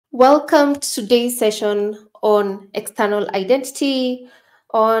Welcome to today's session on external identity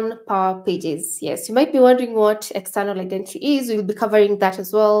on Power Pages. Yes, you might be wondering what external identity is. We'll be covering that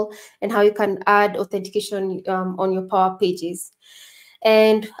as well and how you can add authentication on your Power Pages.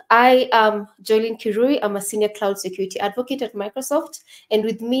 And I am Jolene Kirui. I'm a senior cloud security advocate at Microsoft. And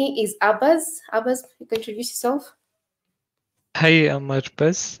with me is Abbas. Abbas, you can introduce yourself. Hi, I'm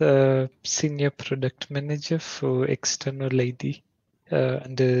Arbaz, Senior Product Manager for External ID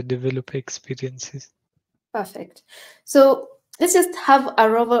and Developer Experiences. Perfect. So let's just have a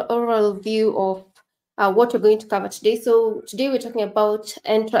overall view of what we're going to cover today. So today we're talking about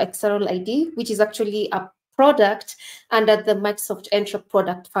Entra External ID, which is actually a product under the Microsoft Entra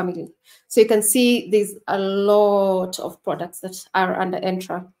product family. So you can see there's a lot of products that are under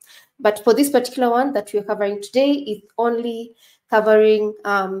Entra. But for this particular one that we're covering today, it's only covering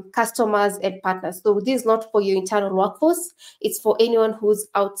customers and partners. So this is not for your internal workforce. It's for anyone who's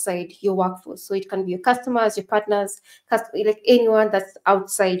outside your workforce. So it can be your customers, your partners, like anyone that's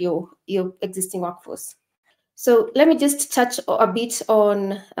outside your existing workforce. So let me just touch a bit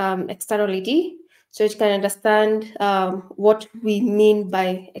on external ID so you can understand what we mean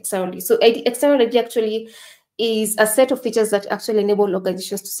by external ID. So external ID actually is a set of features that actually enable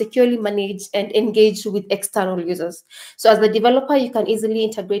organizations to securely manage and engage with external users. So as a developer, you can easily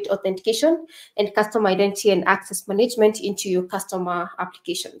integrate authentication and customer identity and access management into your customer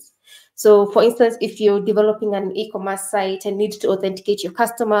applications. So for instance, if you're developing an e-commerce site and need to authenticate your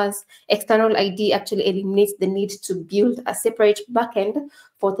customers, external ID actually eliminates the need to build a separate backend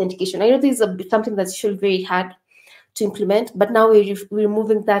for authentication. I know this is something that's usually very hard to implement, but now we're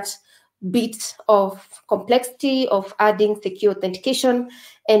removing that bit of complexity of adding secure authentication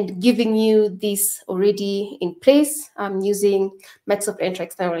and giving you this already in place using Microsoft Entra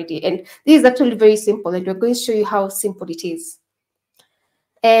External ID. And this is actually very simple, and we're going to show you how simple it is.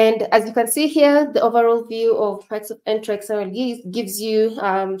 And as you can see here, the overall view of Microsoft Entra External ID gives you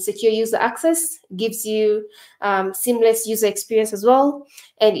secure user access, gives you seamless user experience as well,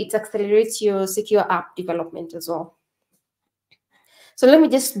 and it accelerates your secure app development as well. So let me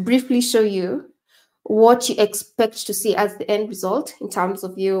just briefly show you what you expect to see as the end result in terms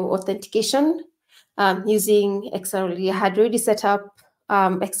of your authentication using External ID. I had already set up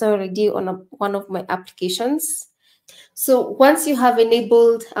External ID on one of my applications. So once you have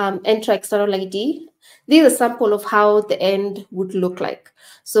enabled Entra External ID, this is a sample of how the end would look like.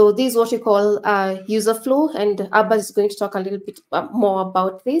 So this is what we call user flow, and Abbas is going to talk a little bit more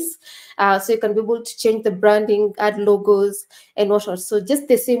about this. So you can be able to change the branding, add logos, and whatnot. So just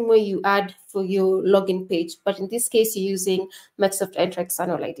the same way you add for your login page, but in this case, you're using Microsoft Entra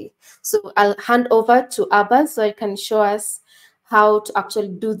External ID. So I'll hand over to Abbas so he can show us how to actually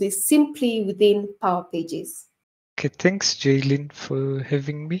do this simply within Power Pages. Okay, thanks, Jaylin, for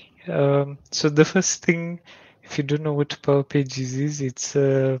having me. So the first thing, if you don't know what Power Pages is, it's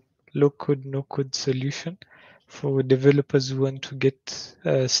a low-code, no-code solution for developers who want to get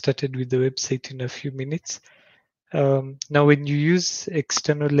started with the website in a few minutes. Now, when you use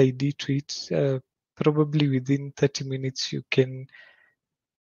external ID to it, probably within 30 minutes, you can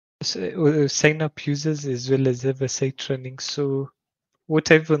sign up users as well as have a site running. So what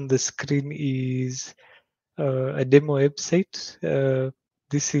I have on the screen is a demo website.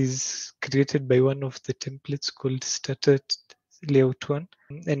 This is created by one of the templates called Starter Layout 1.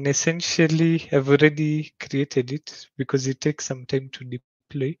 And essentially, I've already created it because it takes some time to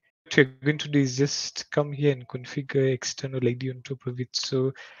deploy. What you're going to do is just come here and configure external ID on top of it.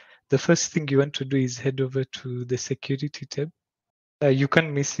 So the first thing you want to do is head over to the security tab. You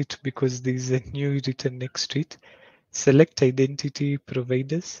can't miss it because there is a new written next to it. Select identity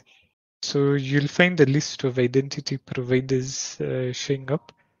providers. So you'll find a list of identity providers showing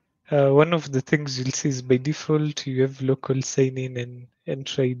up. One of the things you'll see is by default, you have local sign-in and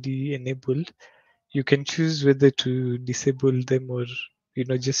Entra ID enabled. You can choose whether to disable them or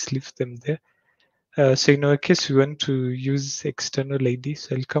just leave them there. So in our case, we want to use external ID.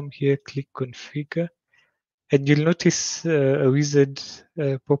 So I'll come here, click configure, and you'll notice a wizard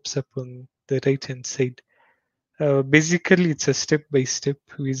pops up on the right-hand side. Basically, it's a step-by-step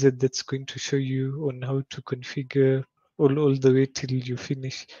wizard that's going to show you on how to configure all the way till you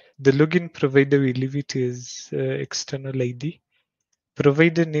finish. The login provider, we leave it as external ID.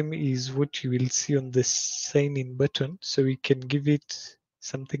 Provider name is what you will see on the sign-in button. So we can give it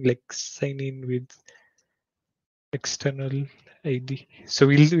something like sign in with external ID. So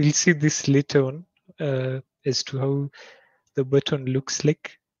we'll see this later on as to how the button looks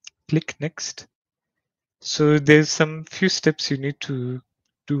like. Click next. So there's some few steps you need to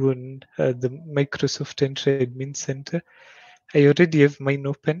do on the Microsoft Entra Admin Center. I already have mine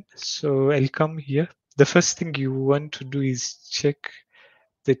open, so I'll come here. The first thing you want to do is check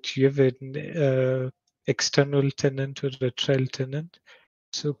that you have an external tenant or a trial tenant.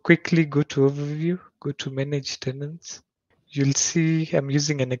 So quickly go to overview, go to manage tenants. You'll see I'm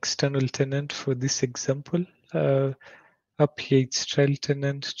using an external tenant for this example. Up here it's trial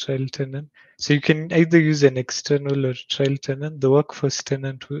tenant, trial tenant. So you can either use an external or trial tenant. The workforce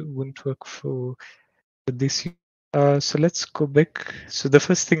tenant won't work for this. So let's go back. So the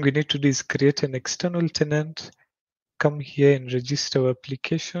first thing we need to do is create an external tenant. Come here and register our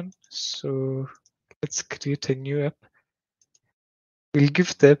application. So let's create a new app. We'll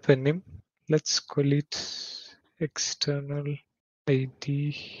give the app a name. Let's call it external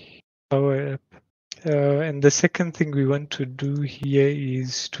ID Power App. And the second thing we want to do here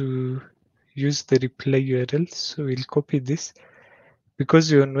is to use the reply URL. So we'll copy this.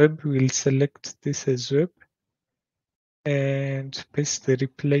 Because we're on web, we'll select this as web and paste the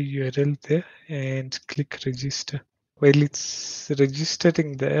reply URL there and click register. While it's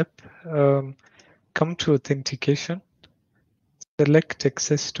registering the app, come to authentication, select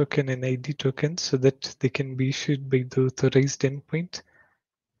access token and ID token so that they can be issued by the authorized endpoint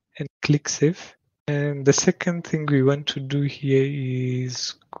and click save. And the second thing we want to do here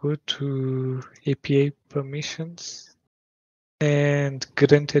is go to API permissions and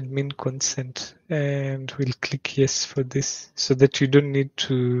grant admin consent, and we'll click yes for this so that you don't need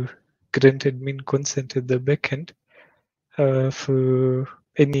to grant admin consent at the backend for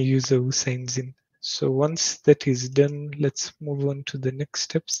any user who signs in. So once that is done, let's move on to the next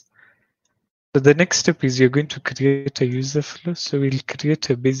steps. So the next step is you're going to create a user flow. So we'll create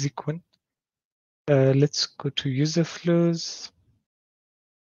a basic one. Let's go to user flows.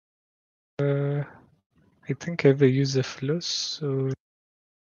 I think I have a user flow, so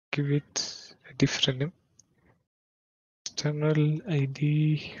give it a different name. External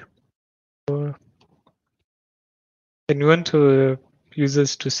ID. And we want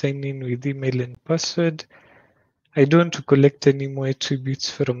users to sign in with email and password. I don't want to collect any more attributes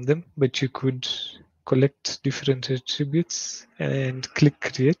from them, but you could collect different attributes and click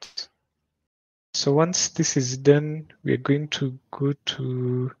create. So once this is done, we're going to go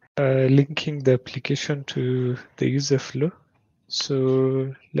to linking the application to the user flow.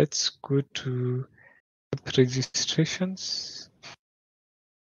 So let's go to app registrations,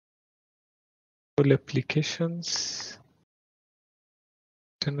 all applications,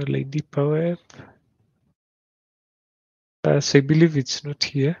 external ID Power App. So I believe it's not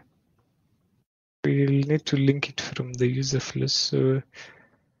here. We'll need to link it from the user flow. So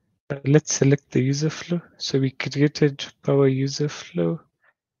let's select the user flow. So we created Power User Flow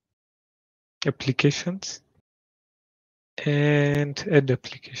applications and add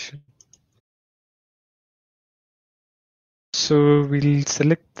application. So we'll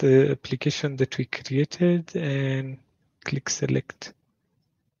select the application that we created and click select.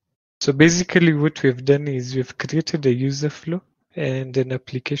 So basically what we've done is we've created a user flow and an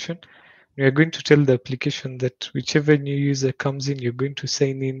application. We are going to tell the application that whichever new user comes in, you're going to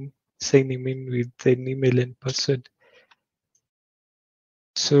sign him in with an email and password.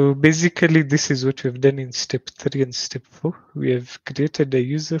 So basically this is what we've done in step 3 and step 4. We have created a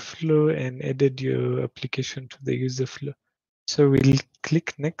user flow and added your application to the user flow. So we'll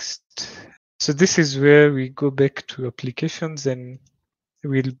click next. So this is where we go back to applications and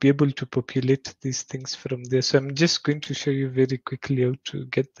we'll be able to populate these things from there. So I'm just going to show you very quickly how to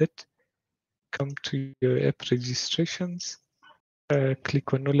get that. Come to your app registrations,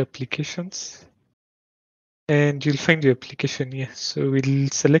 click on all applications, and you'll find your application here. So we'll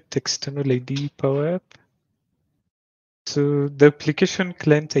select external ID Power App. So the application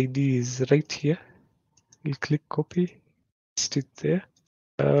client ID is right here. We'll click copy, paste it there.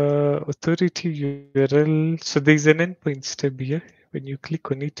 Authority URL. So there's an endpoints tab here. When you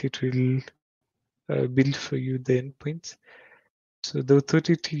click on it, it will build for you the endpoints. So the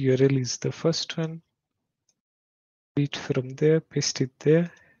authority URL is the first one. Read from there, paste it there,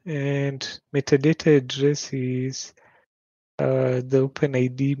 and metadata address is the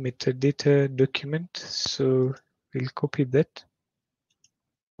OpenID metadata document. So we'll copy that.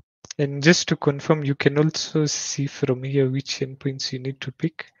 And just to confirm, you can also see from here which endpoints you need to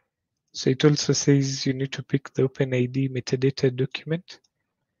pick. So it also says you need to pick the OpenID metadata document,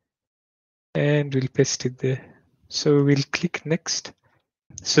 and we'll paste it there. So we'll click next.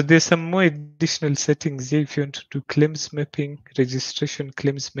 So there's some more additional settings here. If you want to do claims mapping, registration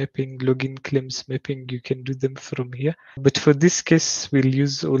claims mapping, login claims mapping, you can do them from here. But for this case, we'll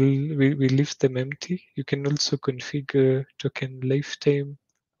use we leave them empty. You can also configure token lifetime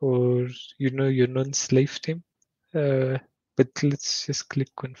or your nonce lifetime. But but let's just click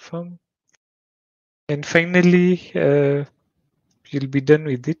confirm. And finally, you'll be done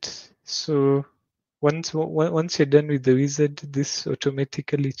with it. So once you're done with the wizard, this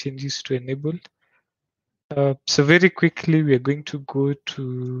automatically changes to enabled. So very quickly, we are going to go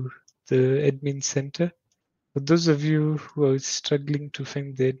to the admin center. For those of you who are struggling to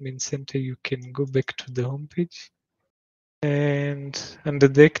find the admin center, you can go back to the homepage. And under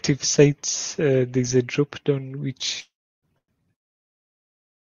the active sites, there's a drop down which,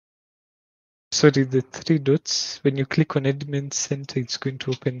 sorry, the three dots. When you click on admin center, it's going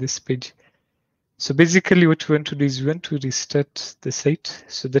to open this page. So basically what we want to do is we want to restart the site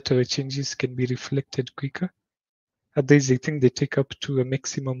so that our changes can be reflected quicker. Otherwise, I think they take up to a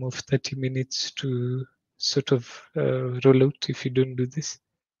maximum of 30 minutes to sort of roll out if you don't do this.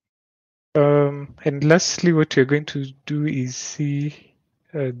 And lastly, what you're going to do is see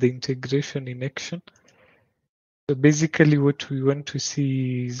the integration in action. So basically what we want to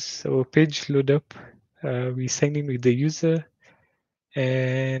see is our page load up. We sign in with the user.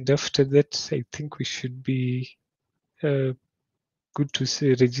 And after that, I think we should be good to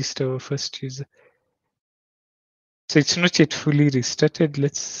say register our first user. So it's not yet fully restarted.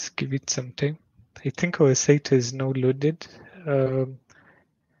 Let's give it some time. I think our site is now loaded.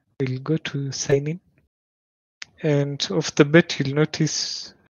 We'll go to sign in. And off the bat, you'll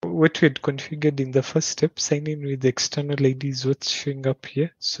notice what we had configured in the first step, sign in with the external ID is what's showing up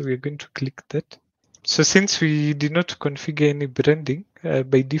here. So we're going to click that. So since we did not configure any branding,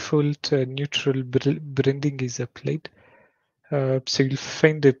 by default, neutral branding is applied. So you'll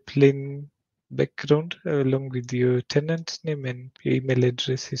find a plain background along with your tenant name and your email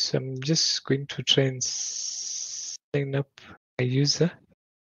addresses. So I'm just going to try and sign up my user.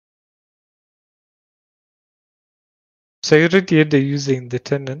 So I already had a user in the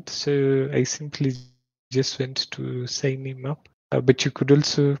tenant, so I simply just went to sign him up. But you could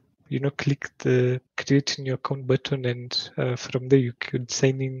also, click the create new account button, and from there you could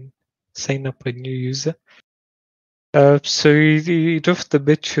sign up a new user. So it off the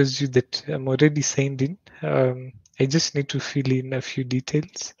bat shows you that I'm already signed in. I just need to fill in a few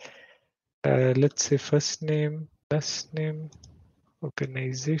details. Let's say first name, last name,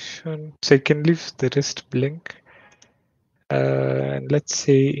 organization. So I can leave the rest blank. And let's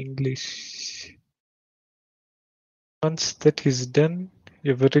say English. Once that is done,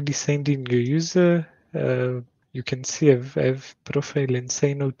 you've already signed in your user. You can see I've profile and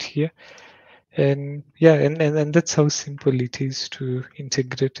sign out here. And yeah, and that's how simple it is to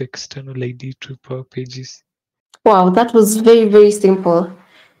integrate external ID to Power Pages. Wow, that was very, very simple.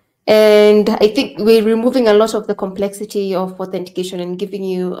 And I think we're removing a lot of the complexity of authentication and giving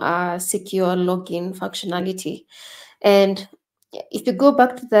you a secure login functionality. And if you go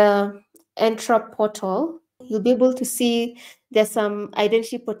back to the Entra portal, you'll be able to see there's some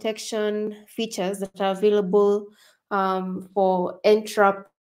identity protection features that are available for Entra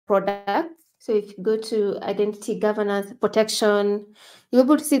products. So if you go to identity governance protection, you'll be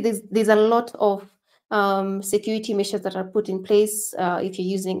able to see there's a lot of security measures that are put in place if you're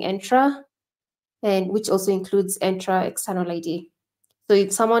using Entra, and which also includes Entra External ID. So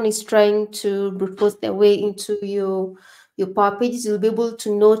if someone is trying to brute force their way into your Power Pages, you'll be able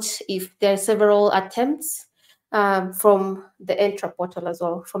to note if there are several attempts from the Entra portal as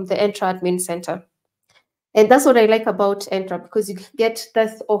well, from the Entra Admin Center. And that's what I like about Entra, because you get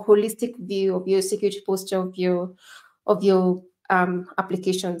that a holistic view of your security posture of your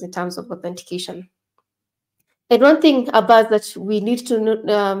applications in terms of authentication. And one thing about that we need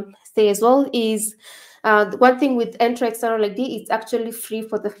to say as well is one thing with Entra External ID, it's actually free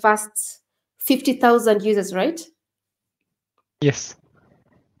for the first 50,000 users, right? Yes.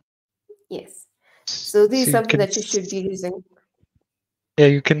 Yes. So this is So you something can, that you should be using. yeah,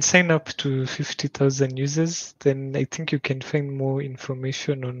 you can sign up to 50,000 users. Then I think you can find more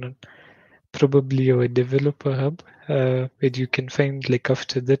information on probably our developer hub, where you can find like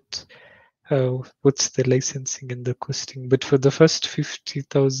after that what's the licensing and the costing. But for the first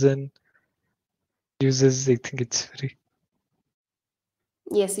 50,000 users, I think it's free.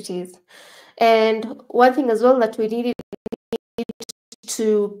 Yes, it is. And one thing as well that we needed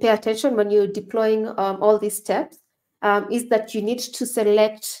to pay attention when you're deploying all these steps is that you need to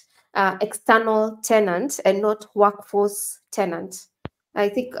select external tenant and not workforce tenant. I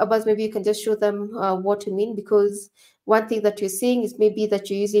think, Abbas, maybe you can just show them what you mean, because one thing that you're seeing is maybe that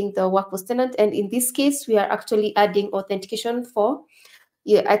you're using the workforce tenant, and in this case, we are actually adding authentication for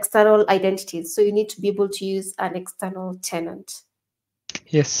your external identities. So you need to be able to use an external tenant.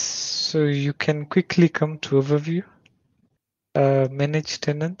 Yes, so you can quickly come to overview, manage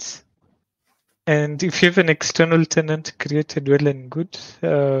tenants. And if you have an external tenant created, well and good,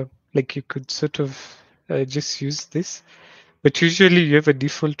 like you could sort of just use this. But usually you have a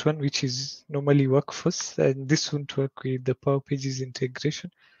default one, which is normally Workforce, and this won't work with the Power Pages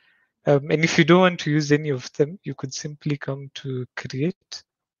integration. And if you don't want to use any of them, you could simply come to Create.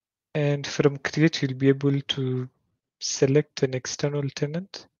 And from Create, you'll be able to select an external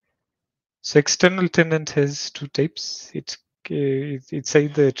tenant. So external tenant has two types. It's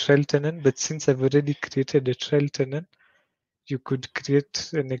either a trial tenant, but since I've already created a trial tenant, you could create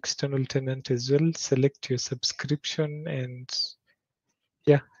an external tenant as well, select your subscription, and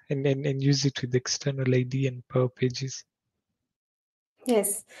yeah, and use it with external ID and Power Pages.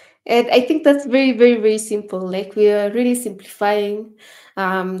 Yes, and I think that's very, very, very simple. Like we are really simplifying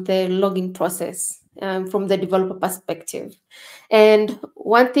the login process from the developer perspective. And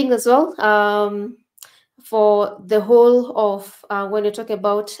one thing as well, for the whole of when you're talking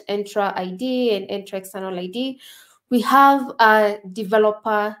about Entra ID and Entra External ID, we have a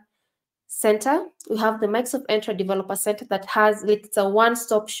developer center. We have the Microsoft Entra Developer Center that has, like, it's a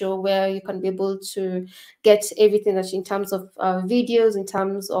one-stop show where you can be able to get everything that in terms of videos, in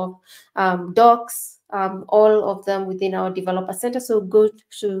terms of docs, all of them within our developer center. So go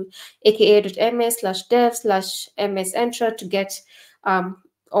to aka.ms/dev/ms Entra to get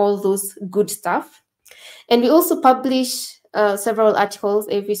all those good stuff. And we also publish several articles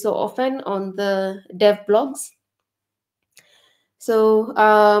every so often on the dev blogs. So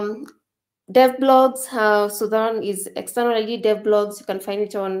dev blogs, so that one is external ID dev blogs. You can find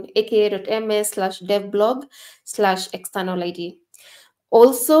it on aka.ms/devblog/external ID.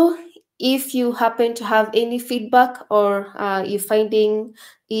 Also, if you happen to have any feedback or you're finding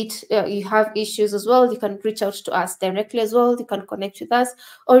it, you have issues as well, you can reach out to us directly as well. You can connect with us,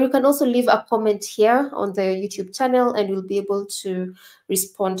 or you can also leave a comment here on the YouTube channel and we'll be able to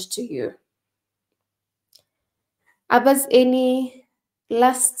respond to you. Abbas, any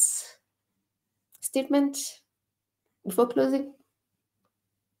last statement before closing?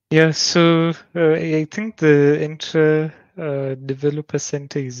 Yeah, so I think the Entra Developer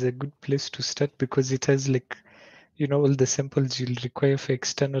Center is a good place to start because it has, like, all the samples you'll require for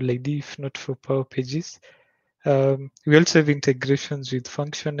external ID, if not for Power Pages. We also have integrations with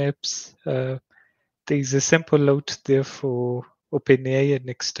function apps. There is a sample out there for OpenAI and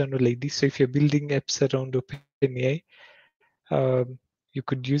external ID. So if you're building apps around OpenAI, you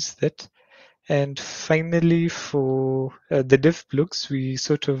could use that. And finally, for the dev blogs, we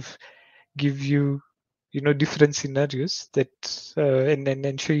sort of give you, different scenarios that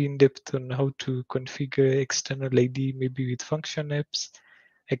and show you in depth on how to configure external ID, maybe with function apps,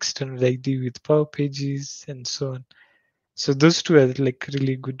 external ID with Power Pages, and so on. So those two are like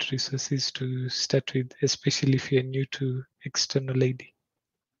really good resources to start with, especially if you're new to external ID.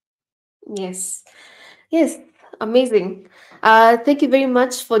 Yes. Yes, amazing. Thank you very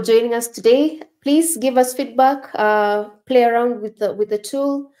much for joining us today. Please give us feedback, play around with the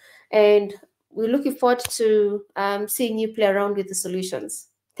tool, and we're looking forward to seeing you play around with the solutions.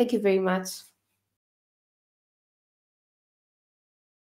 Thank you very much.